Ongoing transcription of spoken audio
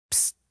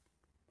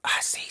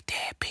see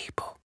dead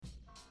people.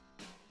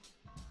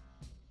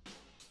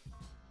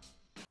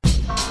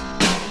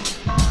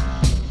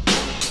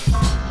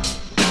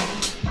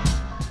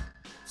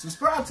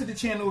 Subscribe to the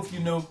channel if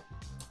you're new.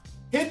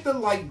 Hit the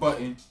like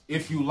button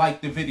if you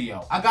like the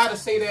video. I gotta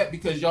say that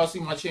because y'all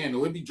see my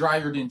channel. It be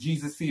drier than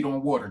Jesus' feet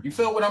on water. You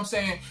feel what I'm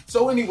saying?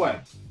 So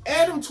anyway,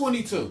 Adam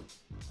 22.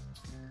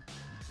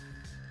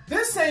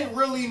 This ain't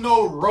really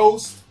no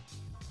roast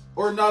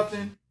or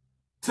nothing.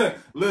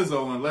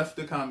 Lizzo and left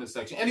the comment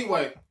section.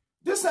 Anyway,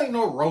 this ain't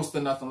no roast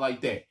or nothing like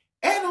that.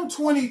 Adam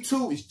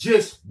 22 is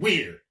just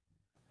weird.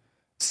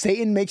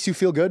 Satan makes you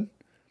feel good?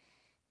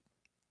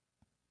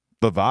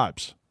 The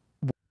vibes.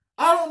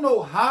 I don't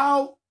know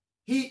how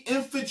he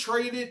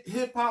infiltrated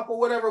hip-hop or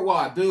whatever. Well,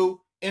 I do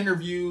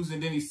interviews,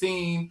 and then he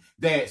seen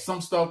that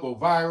some stuff go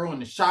viral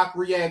and the shock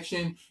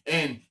reaction,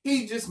 and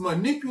he just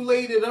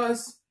manipulated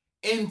us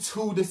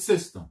into the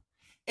system.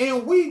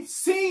 And we've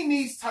seen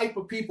these type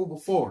of people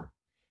before.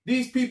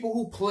 These people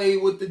who play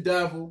with the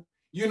devil.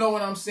 You know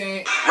what I'm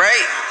saying?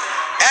 Right?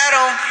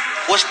 Adam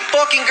was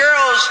fucking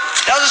girls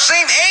that was the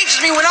same age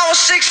as me when I was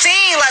 16.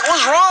 Like,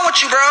 what's wrong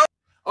with you, bro?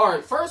 All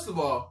right, first of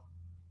all,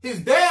 his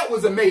dad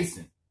was a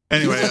Mason.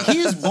 Anyway, he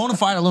is bona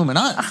fide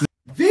Illuminati.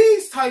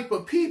 These type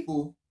of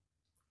people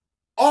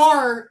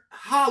are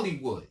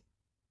Hollywood.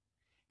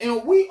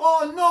 And we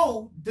all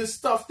know the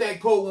stuff that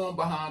go on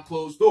behind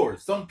closed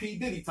doors. Some P.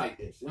 Diddy type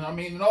ish. You know what I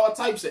mean? And all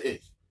types of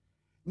ish.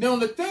 Now,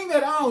 the thing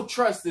that I don't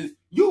trust is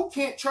you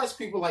can't trust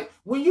people. Like,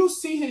 when you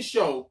see his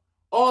show,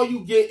 all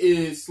you get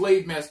is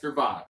slave master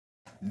vibe.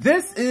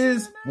 This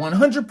is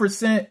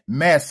 100%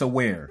 massa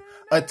wear.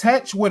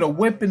 Attached with a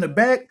whip in the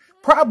back,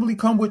 probably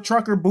come with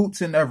trucker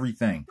boots and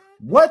everything.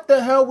 What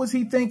the hell was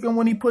he thinking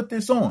when he put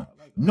this on?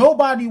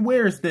 Nobody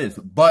wears this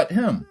but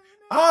him.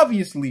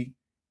 Obviously,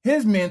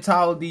 his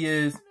mentality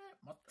is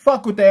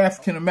fuck with the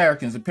African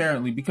Americans,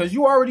 apparently, because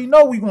you already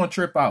know we gonna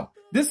trip out.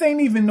 This ain't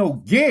even no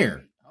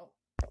gear.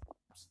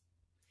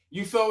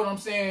 You feel what I'm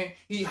saying?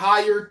 He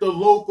hired the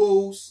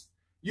locals.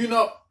 You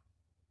know,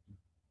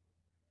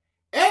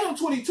 Adam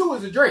 22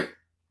 is a Drake.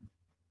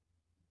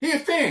 He a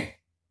fan.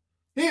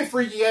 He a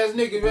freaky ass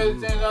nigga.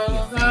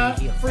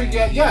 Freaky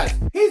ass, yes,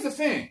 he's a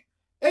fan.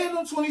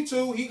 Adam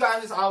 22, he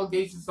got his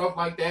allegations, stuff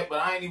like that, but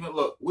I ain't even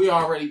look. We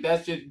already,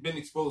 that shit been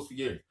exposed for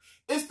years.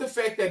 It's the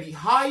fact that he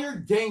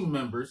hired gang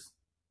members.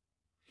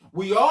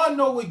 We all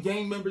know what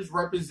gang members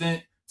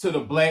represent to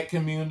the black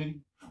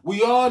community.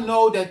 We all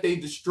know that they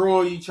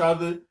destroy each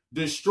other,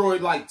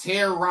 like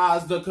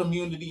terrorize the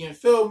community, and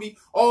feel me?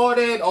 All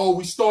that, oh,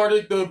 we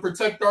started to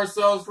protect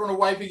ourselves from the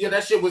white people. Yeah,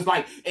 that shit was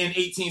like in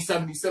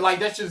 1876. Like,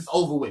 that shit is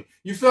over with.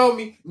 You feel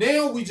me?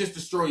 Now we just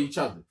destroy each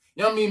other.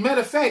 You know what I mean?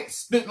 Matter of fact,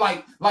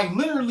 like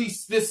literally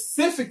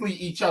specifically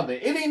each other.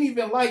 It ain't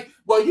even like,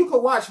 well, you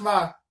could watch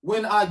my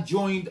when I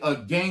joined a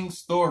gang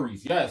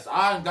stories. Yes,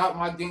 I got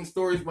my gang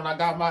stories when I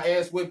got my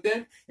ass whipped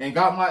in and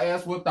got my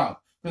ass whipped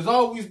out. Because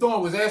all we was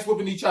doing was ass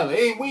whipping each other.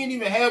 We ain't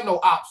even have no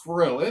ops for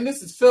real. And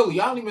this is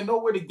Philly. I don't even know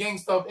where the gang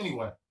stuff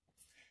anyway.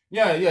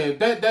 Yeah,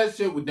 that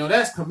shit was, no,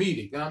 that's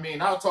comedic. You know what I mean?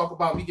 I'll talk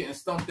about me getting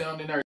stumped down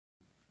in there.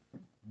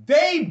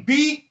 They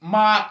beat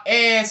my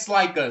ass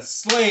like a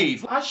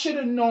slave. I should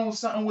have known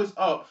something was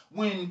up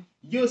when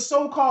your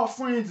so-called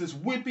friends is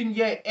whipping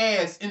your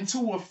ass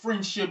into a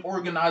friendship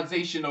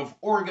organization of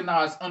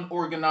organized,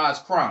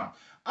 unorganized crime.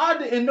 I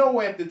didn't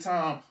know at the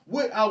time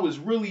what I was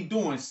really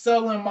doing,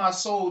 selling my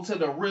soul to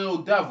the real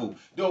devil.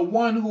 The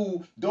one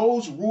who,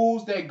 those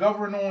rules that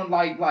govern on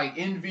like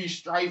envy,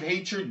 strife,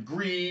 hatred,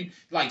 greed,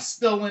 like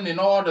stealing and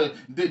all the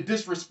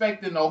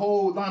disrespecting the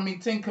whole,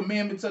 10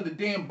 commandments of the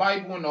damn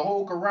Bible and the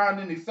whole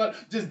Quran and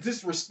stuff, just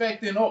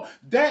disrespecting all.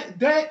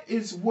 That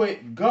is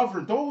what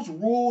govern those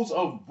rules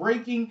of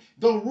breaking.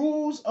 The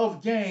rules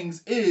of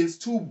gangs is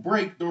to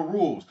break the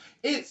rules.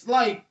 It's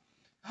like,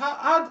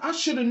 I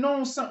should have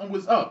known something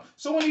was up.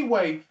 So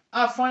anyway,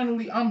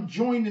 I'm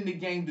joining the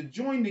gang. To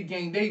join the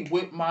gang, they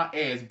whipped my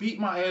ass, beat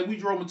my ass. We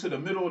drove into the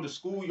middle of the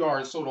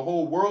schoolyard so the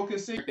whole world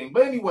could see everything.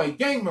 But anyway,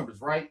 gang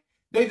members, right?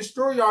 They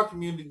destroy our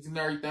communities and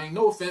everything.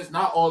 No offense,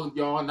 not all of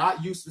y'all,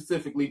 not you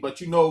specifically,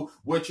 but you know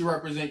what you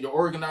represent. Your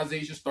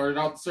organization started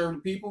out to serve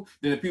the people,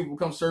 then the people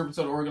become servants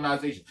of the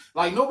organization.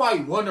 Like,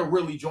 nobody want to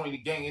really join the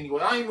gang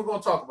anyway. I ain't even going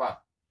to talk about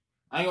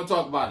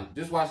it.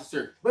 Just watch the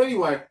series. But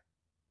anyway,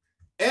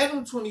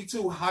 Adam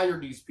 22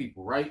 hired these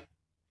people, right?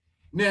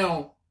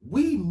 Now,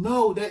 we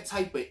know that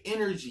type of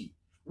energy.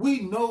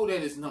 We know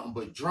that it's nothing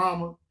but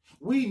drama.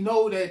 We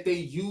know that they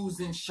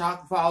using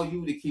shock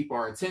value to keep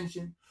our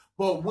attention.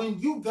 But when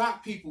you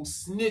got people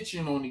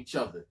snitching on each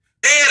other.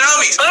 Dead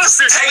homies.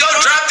 Hey, go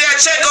drop that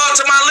check off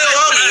to my little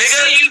homie,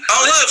 nigga.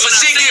 Oh, look, for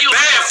she get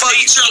bad for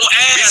you.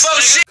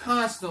 Before she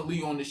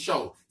constantly on the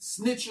show,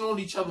 snitching on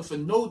each other for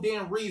no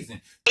damn reason.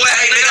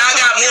 Hey, nigga, I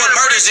got more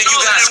murders than you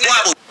got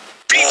squabbles.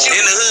 In the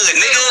hood,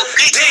 nigga.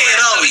 Dead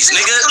homies,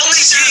 nigga.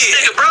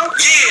 Yeah, bro.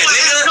 Yeah,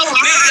 nigga.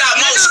 Nigga got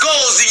more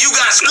skulls than you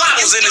got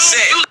squabbles in the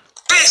set.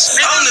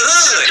 On the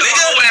hood,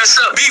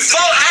 nigga.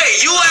 Before, hey,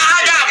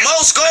 I got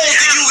more skulls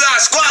than you got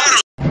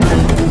squabbles.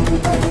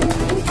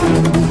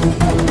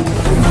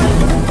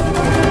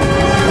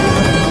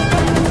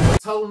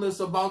 us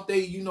about they,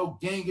 you know,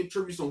 gang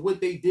attributes and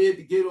what they did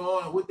to get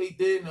on and what they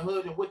did in the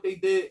hood and what they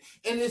did.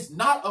 And it's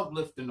not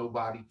uplifting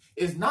nobody.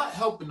 It's not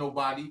helping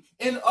nobody.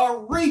 And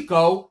a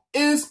RICO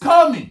is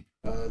coming.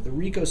 The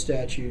RICO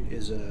statute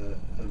is a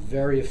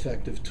very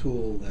effective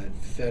tool that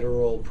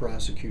federal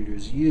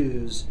prosecutors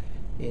use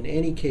in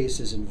any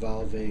cases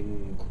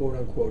involving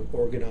quote-unquote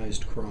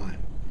organized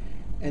crime.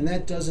 And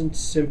that doesn't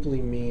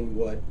simply mean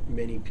what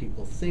many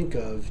people think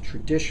of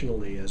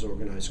traditionally as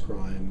organized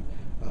crime,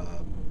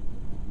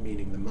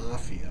 meaning the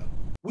mafia.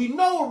 We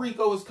know a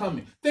RICO is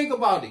coming. Think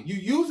about it.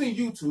 You're using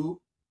YouTube,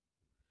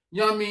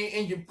 you know what I mean,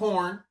 and your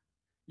porn,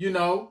 you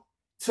know,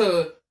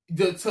 to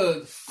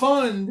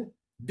fund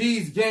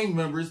these gang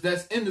members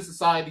that's in the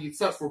society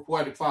except for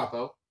Poetic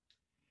Flacco.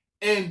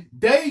 And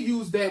they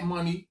use that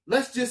money.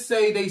 Let's just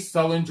say they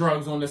selling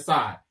drugs on the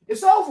side.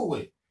 It's over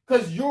with.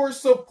 Because you're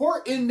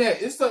supporting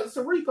that. It's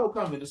a RICO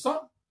coming or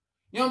something.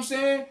 You know what I'm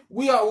saying?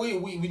 We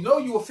know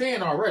you a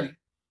fan already.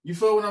 You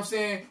feel what I'm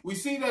saying? We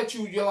see that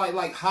you're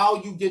like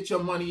how you get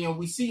your money, and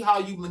we see how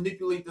you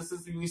manipulate the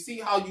system. We see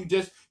how you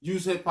just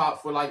use hip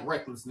hop for like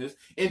recklessness.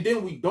 And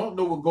then we don't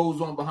know what goes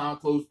on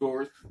behind closed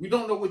doors. We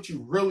don't know what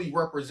you really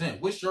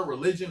represent. What's your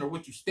religion or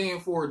what you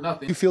stand for or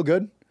nothing. You feel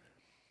good?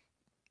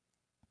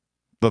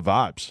 The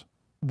vibes.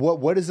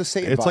 What is the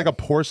Satan It's vibe? like a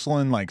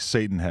porcelain like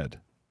Satan head.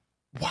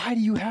 Why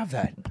do you have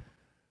that?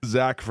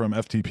 Zach from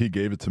FTP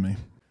gave it to me.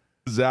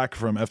 Zach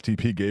from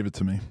FTP gave it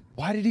to me.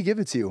 Why did he give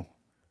it to you?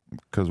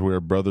 Because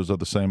we're brothers of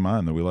the same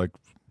mind that we like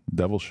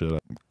devil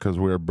shit. Because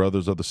we're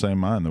brothers of the same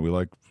mind that we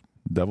like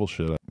devil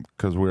shit.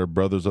 Because we're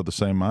brothers of the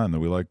same mind that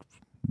we like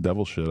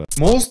devil shit.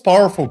 Most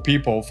powerful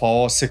people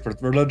follow a secret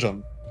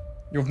religion.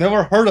 You've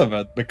never heard of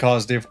it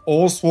because they've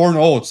all sworn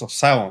oaths of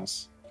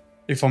silence.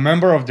 If a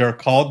member of their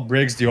cult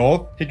breaks the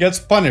oath, he gets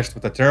punished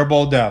with a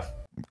terrible death.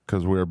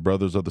 Because we're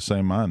brothers of the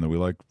same mind that we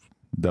like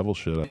devil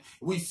shit.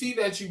 We see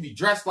that you be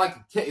dressed like a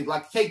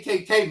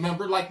KKK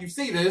member, like you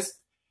see this.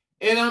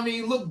 And I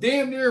mean, look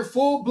damn near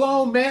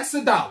full-blown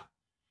massa out.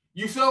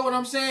 You feel what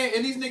I'm saying?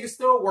 And these niggas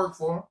still work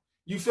for them.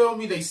 You feel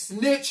me? They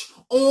snitch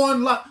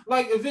on,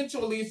 like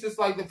eventually it's just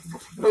like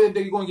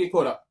they're going to get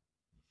caught up.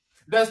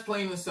 That's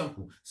plain and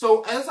simple.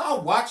 So as I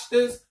watch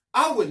this,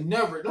 I would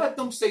never let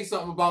them say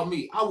something about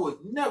me. I would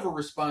never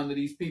respond to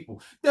these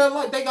people. They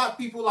got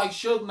people like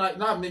Suge Knight,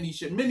 not Mini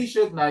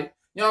Suge Knight.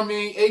 You know what I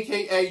mean?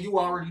 AKA, you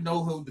already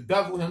know who, the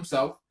devil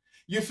himself.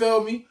 You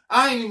feel me?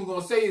 I ain't even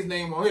gonna say his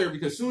name on here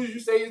because as soon as you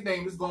say his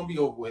name, it's gonna be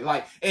over with.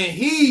 Like, and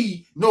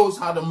he knows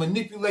how to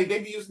manipulate. They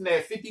be using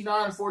that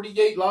 59,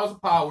 48 laws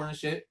of power and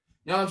shit.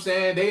 You know what I'm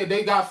saying?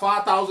 They got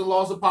 5,000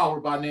 laws of power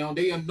by now.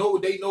 They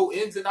know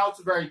ins and outs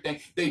of everything.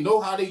 They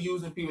know how they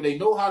using people. They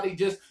know how they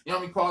just, you know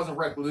what I mean, causing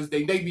reckless.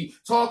 They be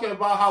talking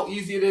about how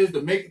easy it is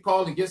to make a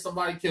call and get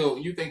somebody killed.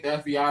 And you think the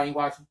FBI ain't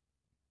watching?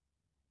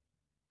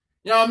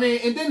 You know what I mean?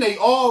 And then they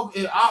all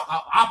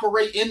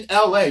operate in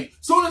LA.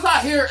 Soon as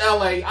I hear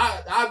LA,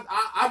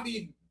 I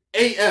be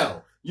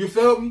AL. You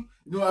feel me?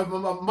 You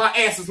know, my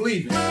ass is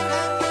leaving.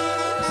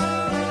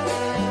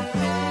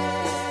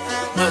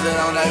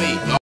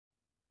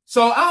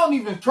 So I don't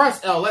even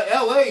trust LA.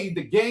 LA,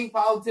 the gang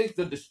politics,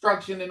 the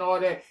destruction and all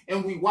that.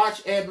 And we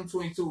watch Adam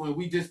 22 and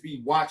we just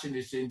be watching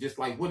this shit and just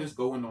like, what is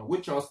going on?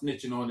 What y'all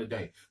snitching on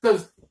today?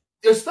 Because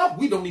it's stuff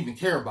we don't even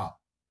care about.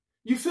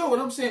 You feel what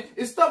I'm saying?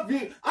 It's stuff.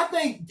 I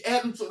think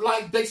Adam,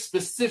 like, they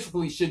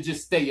specifically should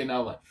just stay in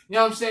LA. You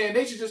know what I'm saying?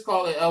 They should just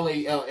call it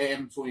LA,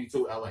 Adam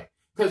 22 LA.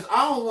 Because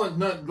I don't want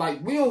nothing,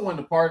 like, we don't want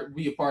to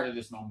be a part of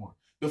this no more.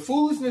 The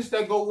foolishness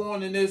that go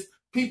on in this,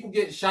 people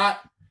get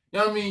shot. You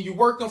know what I mean? You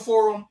working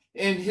for him,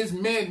 and his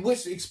man,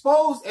 which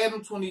exposed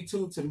Adam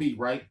 22 to me,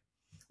 right?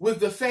 Was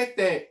the fact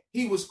that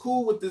he was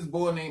cool with this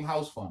boy named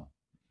Housephone.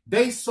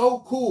 They so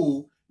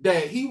cool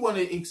that he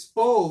wanted to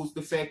expose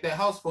the fact that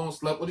Housephone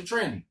slept with a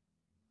tranny.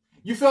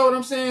 You feel what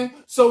I'm saying?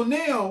 So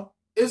now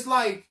it's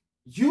like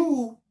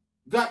you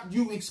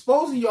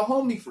exposing your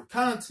homie for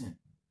content.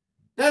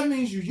 That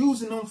means you're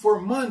using them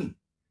for money.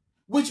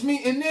 Which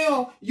means, and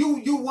now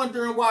you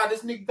wondering why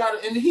this nigga got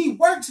it, and he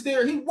works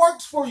there, he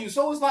works for you.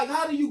 So it's like,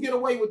 how do you get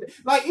away with it?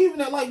 Like, even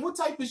at, like, what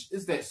type of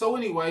is that? So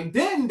anyway,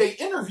 then they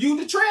interview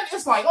the trend.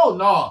 It's like, oh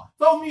no,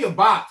 throw me a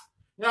box.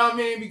 You know what I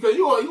mean? Because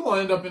you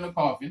gonna end up in a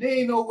coffin. There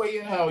ain't no way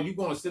in hell you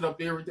gonna sit up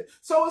there with it.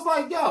 So it's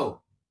like,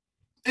 yo.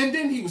 And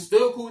then he was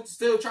still cool,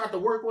 still trying to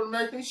work with him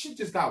and everything. Shit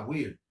just got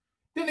weird.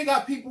 Then they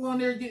got people on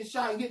there getting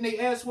shot and getting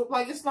their ass whooped.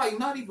 Like, it's like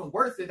not even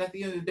worth it at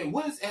the end of the day.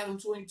 What is Adam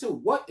 22?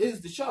 What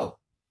is the show?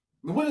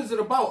 What is it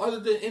about other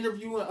than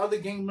interviewing other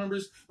gang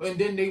members and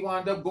then they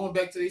wind up going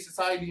back to their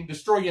society and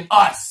destroying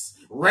us,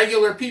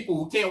 regular people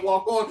who can't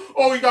walk on?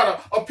 Oh, we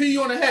got a P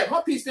on the hat.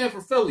 My P stands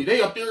for Philly. They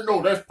up there,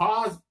 no, that's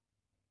positive.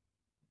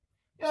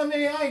 You know what I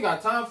mean? I ain't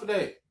got time for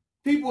that.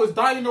 People is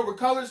dying over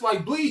colors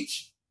like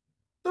bleach.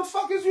 The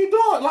fuck is you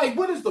doing? Like,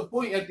 what is the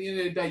point at the end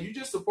of the day? You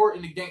just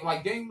supporting the gang,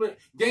 like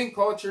gang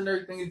culture and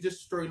everything is just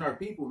destroying our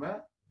people, man.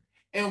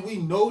 And we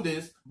know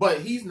this, but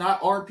he's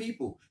not our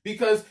people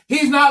because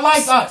he's not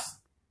like us.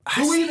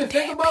 Do we even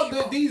think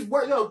about these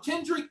words? Yo,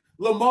 Kendrick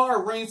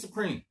Lamar reigns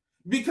supreme.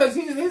 because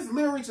his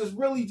lyrics is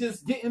really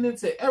just getting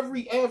into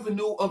every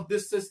avenue of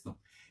this system.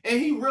 And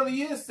he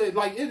really is said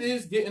like it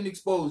is getting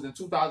exposed in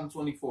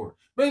 2024.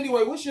 But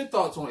anyway, what's your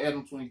thoughts on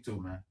Adam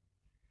 22, man?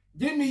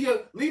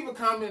 Leave a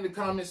comment in the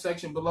comment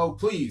section below,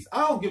 please.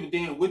 I don't give a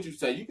damn what you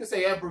say. You can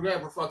say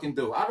ever fucking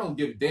do. I don't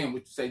give a damn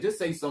what you say. Just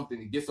say something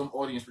to get some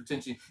audience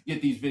retention,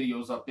 get these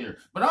videos up there.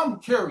 But I'm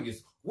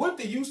curious, what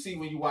do you see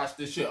when you watch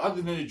this shit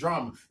other than the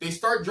drama? They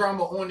start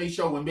drama on their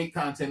show and make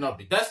content of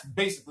it. That's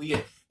basically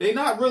it. They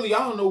not really, I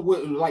don't know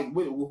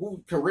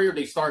who career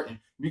they starting,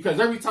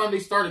 because every time they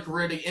start a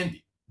career, they end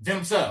it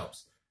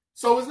themselves.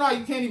 So it's not,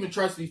 you can't even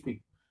trust these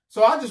people.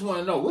 So I just want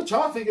to know, what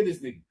y'all think of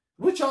this nigga?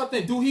 What y'all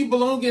think? Do he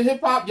belong in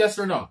hip-hop? Yes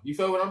or no? You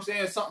feel what I'm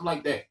saying? Something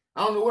like that.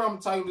 I don't know what I'm going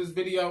to title this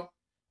video.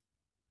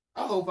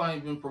 I hope I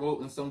ain't been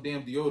promoting some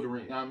damn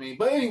deodorant. You know what I mean?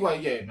 But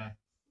anyway, yeah, man.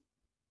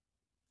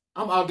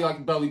 I'm out there like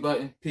a belly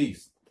button.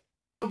 Peace.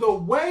 The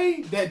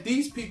way that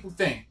these people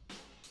think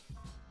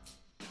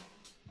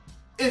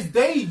is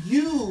they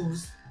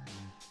use,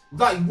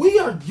 like, we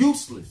are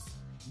useless.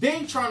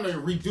 They trying to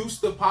reduce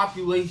the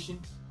population.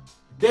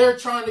 They're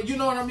trying to, you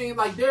know what I mean?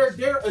 Like,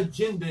 their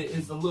agenda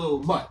is a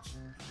little much.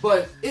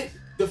 But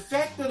the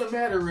fact of the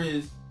matter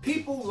is,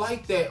 people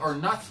like that are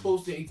not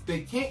supposed to,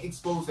 they can't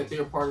expose that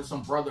they're part of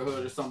some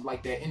brotherhood or something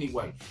like that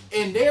anyway.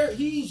 And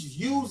he's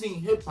using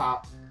hip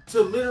hop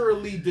to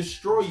literally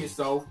destroy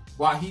yourself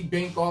while he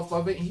bank off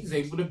of it and he's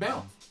able to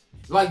bounce.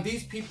 Like,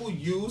 these people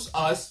use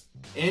us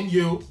and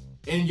you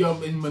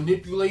and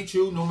manipulate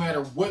you no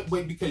matter what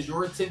way, because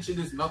your attention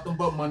is nothing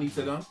but money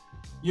to them.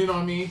 You know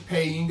what I mean?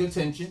 Paying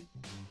attention.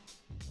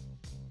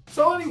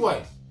 So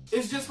anyway,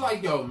 it's just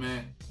like, yo,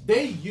 man.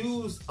 They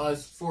use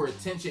us for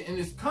attention, and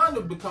it's kind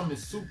of becoming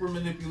super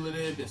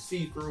manipulative and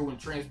see-through and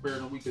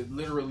transparent, and we could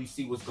literally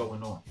see what's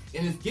going on.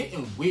 And it's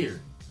getting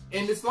weird.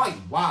 And it's like,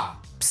 wow.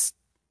 Psst,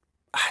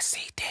 I see